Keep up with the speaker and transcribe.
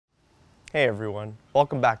Hey everyone,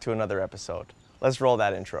 welcome back to another episode. Let's roll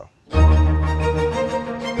that intro.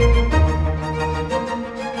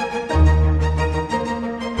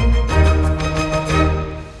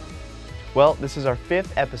 Well, this is our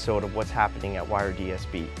 5th episode of What's Happening at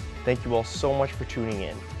YRDSB. Thank you all so much for tuning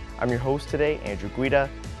in. I'm your host today, Andrew Guida,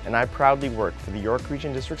 and I proudly work for the York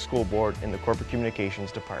Region District School Board in the Corporate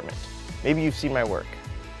Communications Department. Maybe you've seen my work.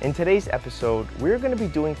 In today's episode, we're going to be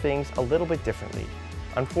doing things a little bit differently.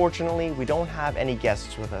 Unfortunately, we don't have any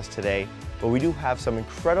guests with us today, but we do have some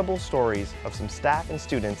incredible stories of some staff and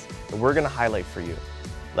students that we're going to highlight for you.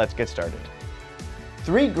 Let's get started.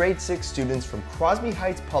 3 grade 6 students from Crosby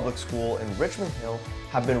Heights Public School in Richmond Hill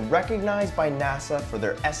have been recognized by NASA for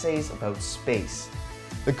their essays about space.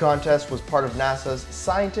 The contest was part of NASA's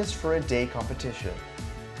Scientists for a Day competition.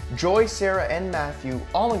 Joy, Sarah, and Matthew,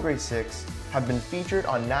 all in grade 6, have been featured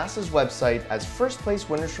on NASA's website as first place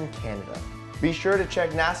winners from Canada. Be sure to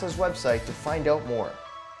check NASA's website to find out more.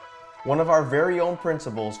 One of our very own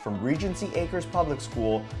principals from Regency Acres Public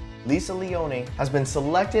School, Lisa Leone, has been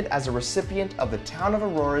selected as a recipient of the Town of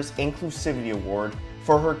Aurora's Inclusivity Award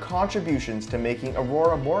for her contributions to making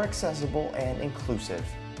Aurora more accessible and inclusive.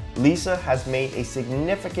 Lisa has made a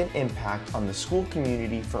significant impact on the school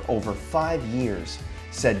community for over 5 years,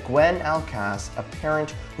 said Gwen Alcas, a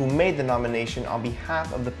parent who made the nomination on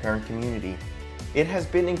behalf of the parent community. It has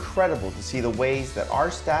been incredible to see the ways that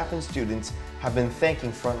our staff and students have been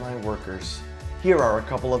thanking frontline workers. Here are a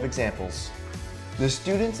couple of examples. The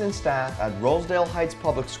students and staff at Rosedale Heights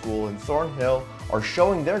Public School in Thornhill are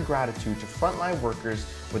showing their gratitude to frontline workers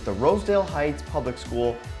with the Rosedale Heights Public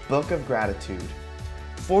School Book of Gratitude.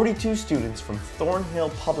 42 students from Thornhill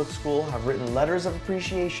Public School have written letters of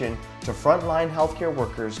appreciation to frontline healthcare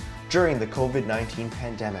workers during the COVID-19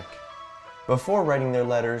 pandemic. Before writing their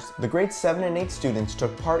letters, the grades 7 and 8 students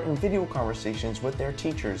took part in video conversations with their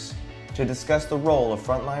teachers to discuss the role of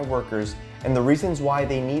frontline workers and the reasons why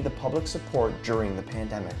they need the public support during the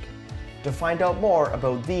pandemic. To find out more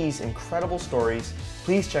about these incredible stories,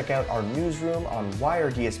 please check out our newsroom on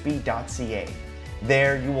YRDSB.ca.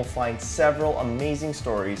 There you will find several amazing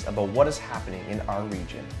stories about what is happening in our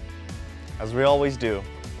region. As we always do,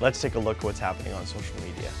 let's take a look at what's happening on social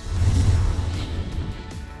media.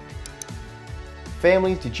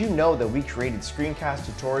 Families, did you know that we created screencast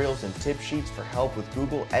tutorials and tip sheets for help with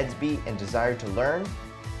Google, Edsby, and Desire to Learn?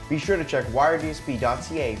 Be sure to check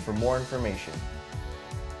YRDSB.ca for more information.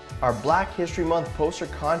 Our Black History Month poster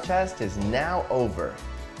contest is now over.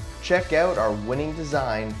 Check out our winning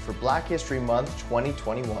design for Black History Month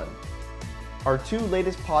 2021. Our 2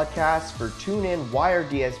 latest podcasts for Tune In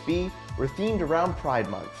YRDSB were themed around Pride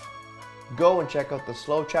Month. Go and check out the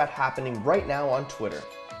slow chat happening right now on Twitter.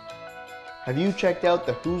 Have you checked out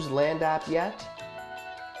the Whose Land app yet?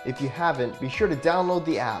 If you haven't, be sure to download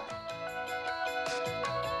the app.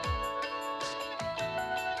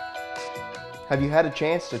 Have you had a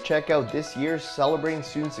chance to check out this year's Celebrating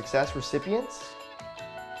Student Success recipients?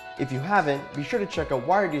 If you haven't, be sure to check out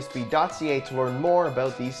YRDSB.ca to learn more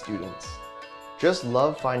about these students. Just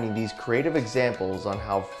love finding these creative examples on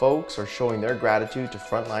how folks are showing their gratitude to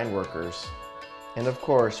frontline workers. And of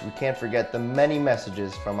course, we can't forget the many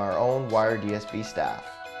messages from our own YRDSB staff.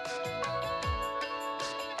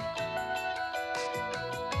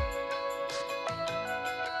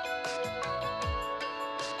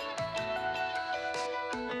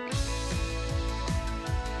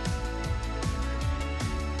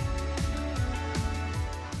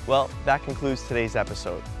 Well, that concludes today's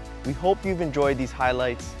episode. We hope you've enjoyed these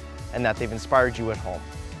highlights and that they've inspired you at home.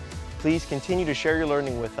 Please continue to share your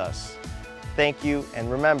learning with us. Thank you,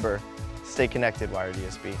 and remember, stay connected,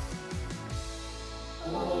 YRDSB.